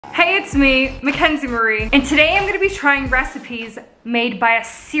Hey, it's me, Mackenzie Marie, and today I'm gonna be trying recipes made by a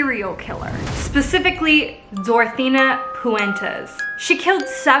serial killer, specifically Dorthina Puentes. She killed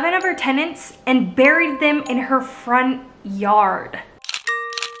 7 of her tenants and buried them in her front yard.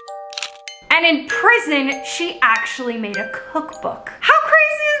 And in prison, she actually made a cookbook. How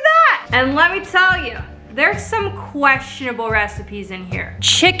crazy is that? And let me tell you, there's some questionable recipes in here.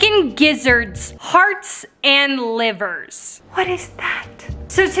 Chicken gizzards, hearts, and livers. What is that?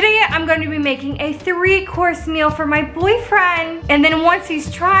 So today I'm going to be making a 3-course meal for my boyfriend. And then once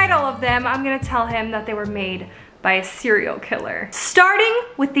he's tried all of them, I'm gonna tell him that they were made by a serial killer. Starting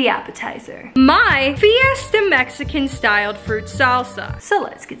with the appetizer. My Fiesta Mexican styled fruit salsa. So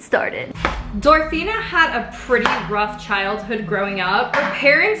let's get started. Dorthina had a pretty rough childhood growing up. Her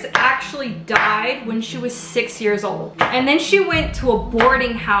parents actually died when she was 6 years old. And then she went to a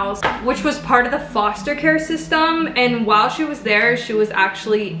boarding house, which was part of the foster care system. And while she was there, she was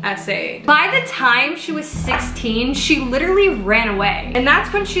actually SA'd. By the time she was 16, she literally ran away. And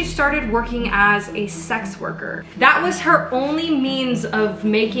that's when she started working as a sex worker. That was her only means of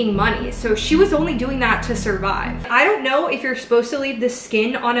making money, so she was only doing that to survive. I don't know if you're supposed to leave the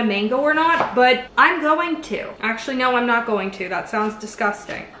skin on a mango or not, but I'm going to. Actually, no, I'm not going to. That sounds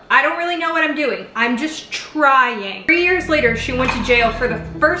disgusting. I don't really know what I'm doing. I'm just trying. 3 years later, she went to jail for the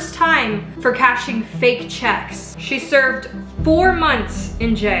first time for cashing fake checks. She served 4 months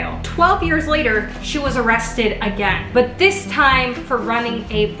in jail. 12 years later, she was arrested again, but this time for running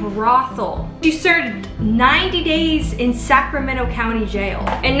a brothel. She served 90 days in Sacramento County Jail.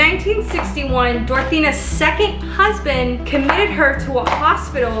 In 1961, Dorthina's second husband committed her to a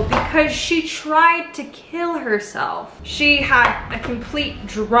hospital because she tried to kill herself. She had a complete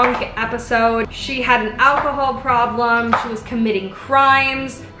drunk episode. She had an alcohol problem. She was committing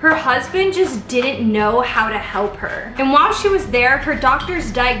crimes. Her husband just didn't know how to help her. And while she was there, her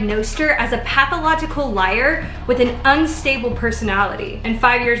doctors diagnosed her as a pathological liar with an unstable personality. And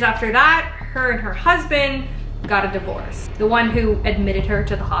 5 years after that, her and her husband got a divorce. The one who admitted her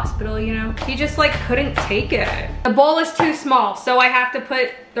to the hospital, you know? He just like couldn't take it. The bowl is too small, so I have to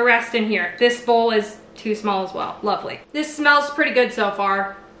put the rest in here. This bowl is too small as well. Lovely. This smells pretty good so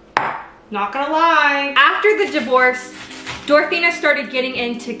far. Not gonna lie. After the divorce, Dorthina started getting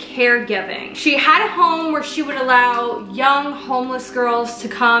into caregiving. She had a home where she would allow young homeless girls to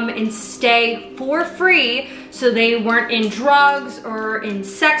come and stay for free so they weren't in drugs or in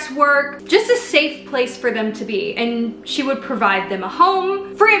sex work. Just a safe place for them to be. And she would provide them a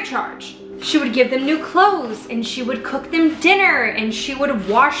home free of charge. She would give them new clothes and she would cook them dinner and she would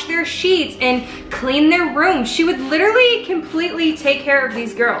wash their sheets and clean their room. She would literally completely take care of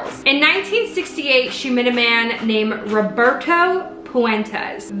these girls. In 1968, she met a man named Roberto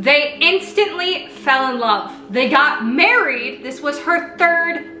Puentes. They instantly fell in love. They got married. This was her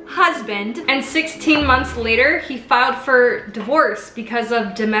 3rd husband, and 16 months later he filed for divorce because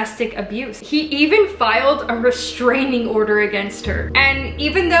of domestic abuse. He even filed a restraining order against her. And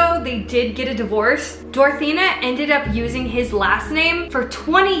even though they did get a divorce, Dorthina ended up using his last name for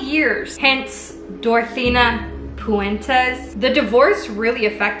 20 years, hence Dorthina Puentes. The divorce really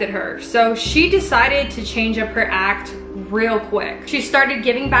affected her, so she decided to change up her act real quick. She started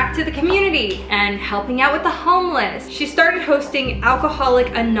giving back to the community and helping out with the homeless. She started hosting Alcoholic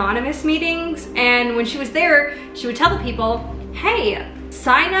Anonymous meetings, and when she was there, she would tell the people, hey,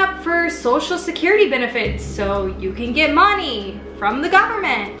 sign up for Social Security benefits so you can get money from the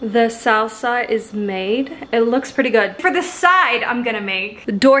government. The salsa is made. It looks pretty good. For the side, I'm gonna make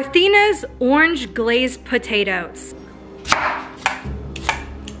Dorthina's orange glazed potatoes.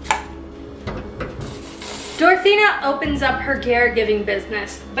 Dorthina opens up her caregiving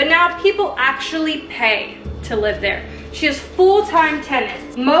business, but now people actually pay to live there. She has full-time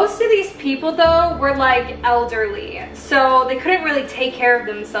tenants. Most of these people though were like elderly, so they couldn't really take care of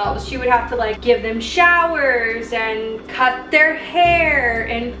themselves. She would have to like give them showers and cut their hair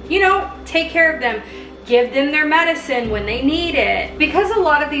and, you know, take care of them. Give them their medicine when they need it. Because a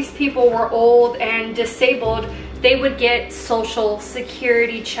lot of these people were old and disabled, they would get Social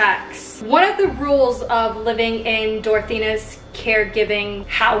Security checks. One of the rules of living in Dorthina's caregiving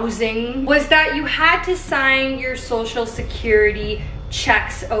housing was that you had to sign your Social Security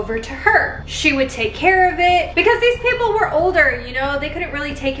checks over to her. She would take care of it because these people were older, you know, they couldn't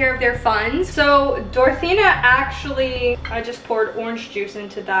really take care of their funds. So Dorthina actually, I just poured orange juice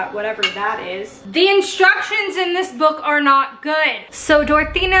into that, whatever that is. The instructions in this book are not good. So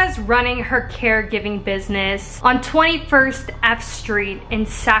Dorthina's running her caregiving business on 21st F Street in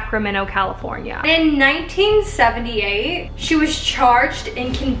Sacramento, California. In 1978, she was charged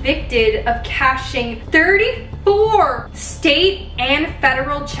and convicted of cashing 34 state and ran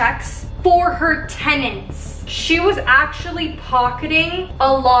federal checks for her tenants. She was actually pocketing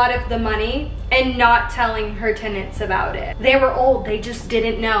a lot of the money and not telling her tenants about it. They were old, they just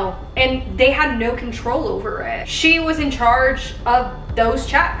didn't know, and they had no control over it. She was in charge of those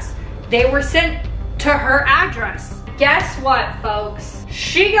checks. They were sent to her address. Guess what, folks?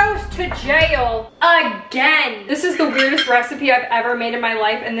 She goes to jail again. This is the weirdest recipe I've ever made in my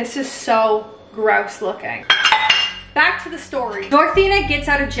life, and this is so gross looking. Back to the story. Dorothea gets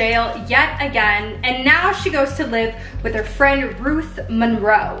out of jail yet again, and now she goes to live with her friend Ruth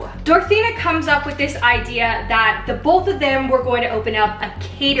Monroe. Dorothea comes up with this idea that the both of them were going to open up a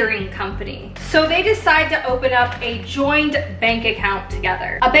catering company. So they decide to open up a joint bank account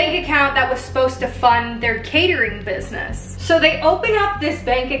together. A bank account that was supposed to fund their catering business. So they open up this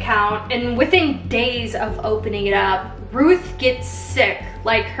bank account, and within days of opening it up, Ruth gets sick.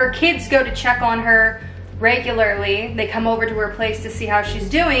 Like, her kids go to check on her regularly. They come over to her place to see how she's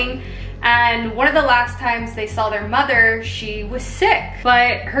doing, and one of the last times they saw their mother, she was sick.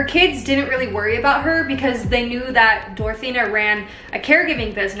 But her kids didn't really worry about her because they knew that Dorothea ran a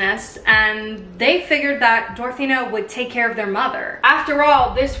caregiving business, and they figured that Dorothea would take care of their mother. After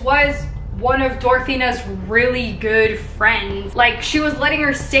all, this was one of Dorothea's really good friends. Like, she was letting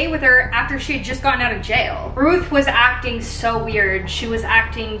her stay with her after she had just gotten out of jail. Ruth was acting so weird. She was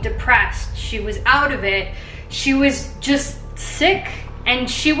acting depressed. She was out of it. She was just sick, and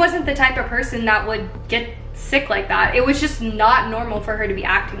she wasn't the type of person that would get sick like that. It was just not normal for her to be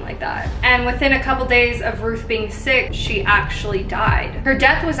acting like that. And within a couple days of Ruth being sick, she actually died. Her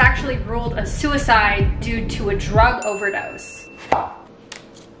death was actually ruled a suicide due to a drug overdose.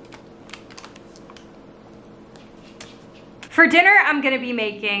 For dinner, I'm gonna be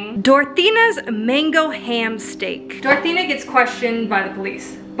making Dorothea's mango ham steak. Dorothea gets questioned by the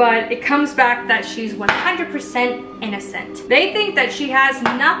police, but it comes back that she's 100% innocent. They think that she has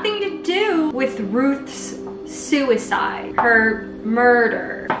nothing to do with Ruth's suicide, her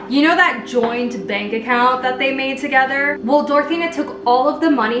murder. You know that joint bank account that they made together? Well, Dorothea took all of the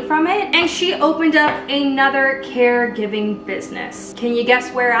money from it, and she opened up another caregiving business. Can you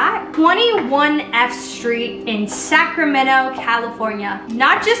guess where at? 21 F Street in Sacramento, California.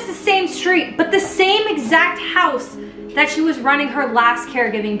 Not just the same street, but the same exact house that she was running her last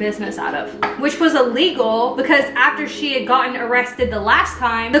caregiving business out of, which was illegal because after she had gotten arrested the last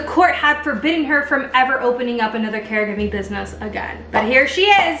time, the court had forbidden her from ever opening up another caregiving business again. But here she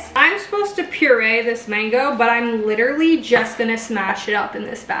is. I'm supposed to puree this mango, but I'm literally just gonna smash it up in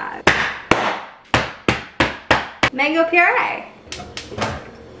this bag. Mango puree.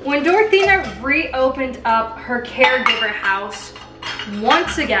 When Dorothea reopened up her caregiver house,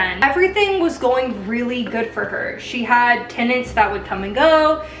 once again, everything was going really good for her. She had tenants that would come and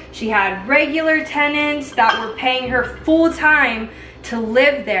go. She had regular tenants that were paying her full time to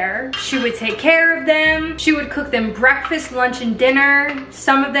live there. She would take care of them. She would cook them breakfast, lunch, and dinner.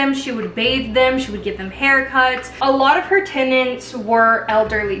 Some of them, she would bathe them. She would give them haircuts. A lot of her tenants were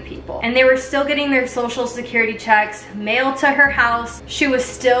elderly people, and they were still getting their social security checks mailed to her house. She was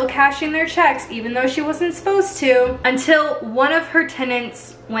still cashing their checks, even though she wasn't supposed to, until one of her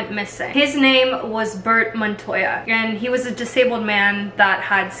tenants went missing. His name was Bert Montoya, and he was a disabled man that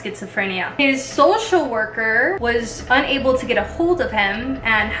had schizophrenia. His social worker was unable to get a hold of him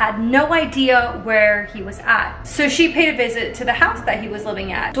and had no idea where he was at. So she paid a visit to the house that he was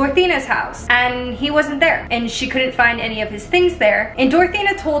living at, Dorothea's house, and he wasn't there, and she couldn't find any of his things there. And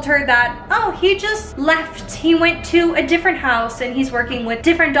Dorothea told her that, oh, he just left. He went to a different house and he's working with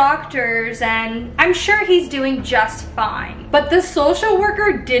different doctors, and I'm sure he's doing just fine. But the social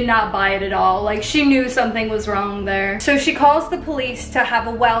worker did not buy it at all. Like, she knew something was wrong there. So she calls the police to have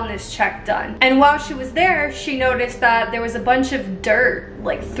a wellness check done. And while she was there, she noticed that there was a bunch of dirt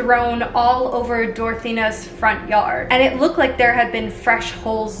like thrown all over Dorothea's front yard. And it looked like there had been fresh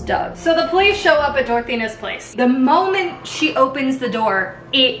holes dug. So the police show up at Dorothea's place. The moment she opens the door,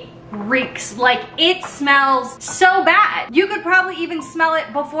 it reeks. Like, it smells so bad. You could probably even smell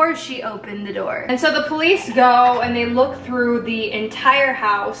it before she opened the door. And so the police go and they look through the entire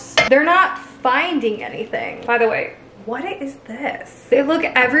house. They're not finding anything. By the way, what is this? They look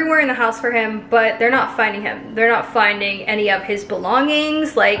everywhere in the house for him, but they're not finding him. They're not finding any of his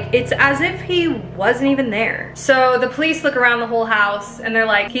belongings. Like, it's as if he wasn't even there. So the police look around the whole house and they're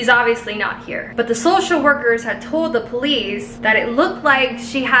like, he's obviously not here. But the social workers had told the police that it looked like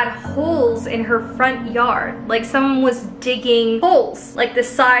she had holes in her front yard. Like someone was digging holes, like the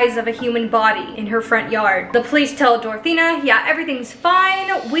size of a human body in her front yard. The police tell Dorothea, yeah, everything's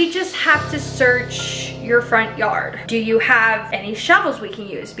fine. We just have to search your front yard. Do you have any shovels we can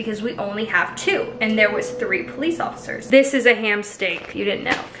use? Because we only have 2, and there was 3 police officers. This is a ham steak. You didn't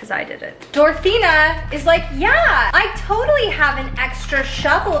know, because I did it. Dorothina is like, yeah, I totally have an extra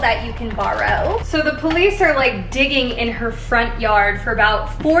shovel that you can borrow. So the police are like digging in her front yard for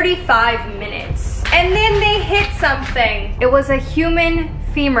about 45 minutes. And then they hit something. It was a human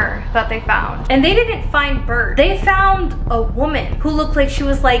femur that they found. And they didn't find birds. They found a woman who looked like she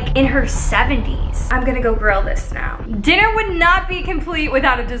was like in her 70s. I'm gonna go grill this now. Dinner would not be complete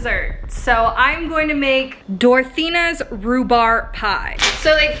without a dessert. So I'm going to make Dorothina's rhubarb pie.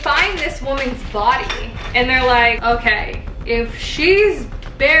 So they find this woman's body and they're like, okay, if she's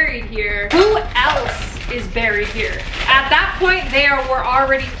buried here, who else is buried here? At that point, they were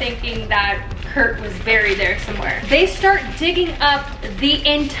already thinking that Kurt was buried there somewhere. They start digging up the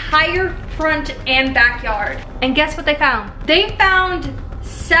entire front and backyard. And guess what they found? They found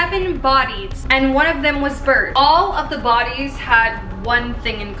 7 bodies, and one of them was Bert. All of the bodies had one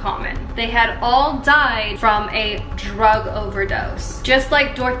thing in common. They had all died from a drug overdose. Just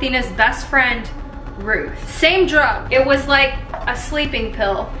like Dorothina's best friend, Ruth. Same drug. It was like a sleeping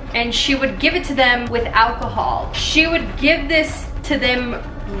pill, and she would give it to them with alcohol. She would give this to them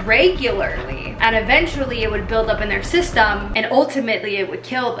regularly, and eventually it would build up in their system, and ultimately it would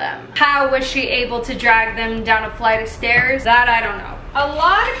kill them. How was she able to drag them down a flight of stairs? That I don't know. A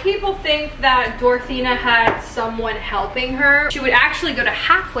lot of people think that Dorothina had someone helping her. She would actually go to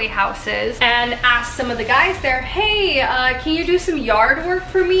halfway houses and ask some of the guys there, hey, can you do some yard work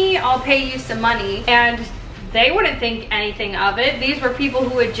for me? I'll pay you some money. And they wouldn't think anything of it. These were people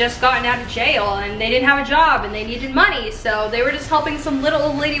who had just gotten out of jail and they didn't have a job and they needed money, so they were just helping some little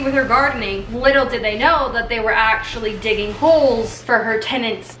old lady with her gardening. Little did they know that they were actually digging holes for her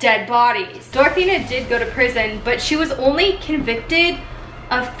tenants' dead bodies. Dorothina did go to prison, but she was only convicted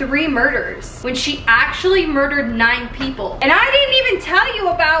of 3 murders when she actually murdered 9 people. And I didn't even tell you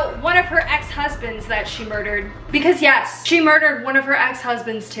about one of her ex-husbands that she murdered. Because yes, she murdered one of her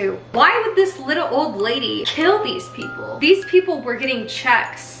ex-husbands too. Why would this little old lady kill these people? These people were getting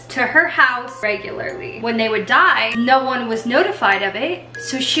checks to her house regularly. When they would die, no one was notified of it,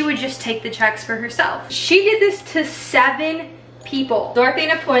 so she would just take the checks for herself. She did this to 7 people.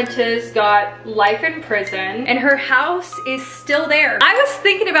 Dorothina Puentes got life in prison, and her house is still there. I was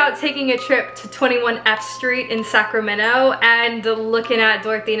thinking about taking a trip to 21 F Street in Sacramento and looking at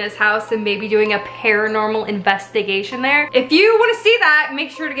Dorothina's house and maybe doing a paranormal investigation there. If you want to see that,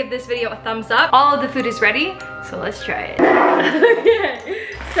 make sure to give this video a thumbs up. All of the food is ready, so let's try it. Okay,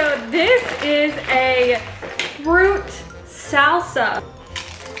 so this is a fruit salsa.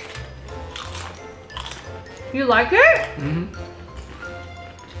 You like it? Mm-hmm.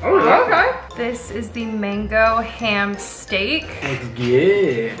 Oh, okay. This is the mango ham steak. It's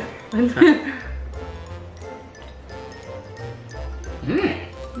good.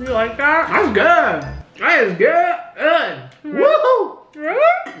 You like that? That's good. That is good. Woohoo!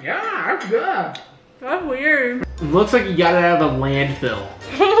 Really? Yeah, that's good. That's weird. It looks like you got it out of the landfill.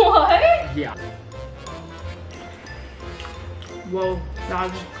 What? Yeah. Whoa,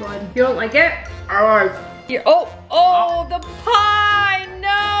 that was good. You don't like it? Alright. Oh, the pie! No,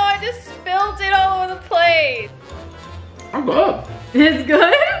 I just spilled it all over the plate. I'm good. It's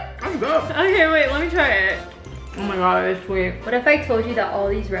good? I'm good. Okay, wait, let me try it. Oh my god, it's sweet. What if I told you that all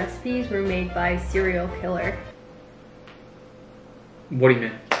these recipes were made by a serial killer? What do you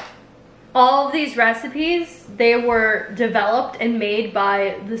mean? All of these recipes, they were developed and made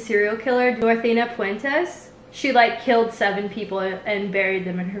by the serial killer, Dorothina Puentes. She like killed 7 people and buried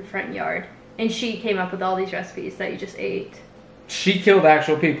them in her front yard. And she came up with all these recipes that you just ate. She killed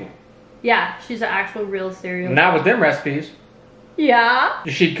actual people. Yeah, she's an actual real serial killer. Not with them recipes. Yeah?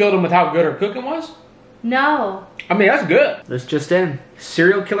 She killed them with how good her cooking was? No. I mean, that's good. This just in.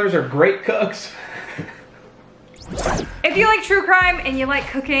 Serial killers are great cooks. If you like true crime and you like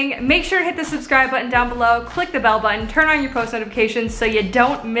cooking, make sure to hit the subscribe button down below, click the bell button, turn on your post notifications so you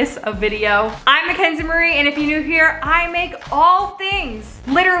don't miss a video. I'm Mackenzie Marie, and if you're new here, I make all things,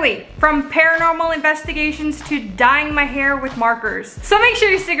 literally, from paranormal investigations to dyeing my hair with markers. So make sure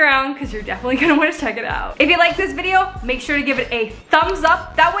you stick around because you're definitely gonna want to check it out. If you like this video, make sure to give it a thumbs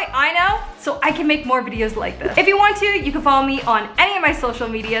up. That way I know so I can make more videos like this. If you want to, you can follow me on any of my social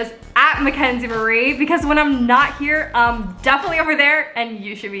medias at Mackenzie Marie, because when I'm not here, I'm definitely over there and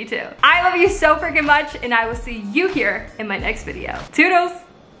you should be too. I love you so freaking much, and I will see you here in my next video. Toodles!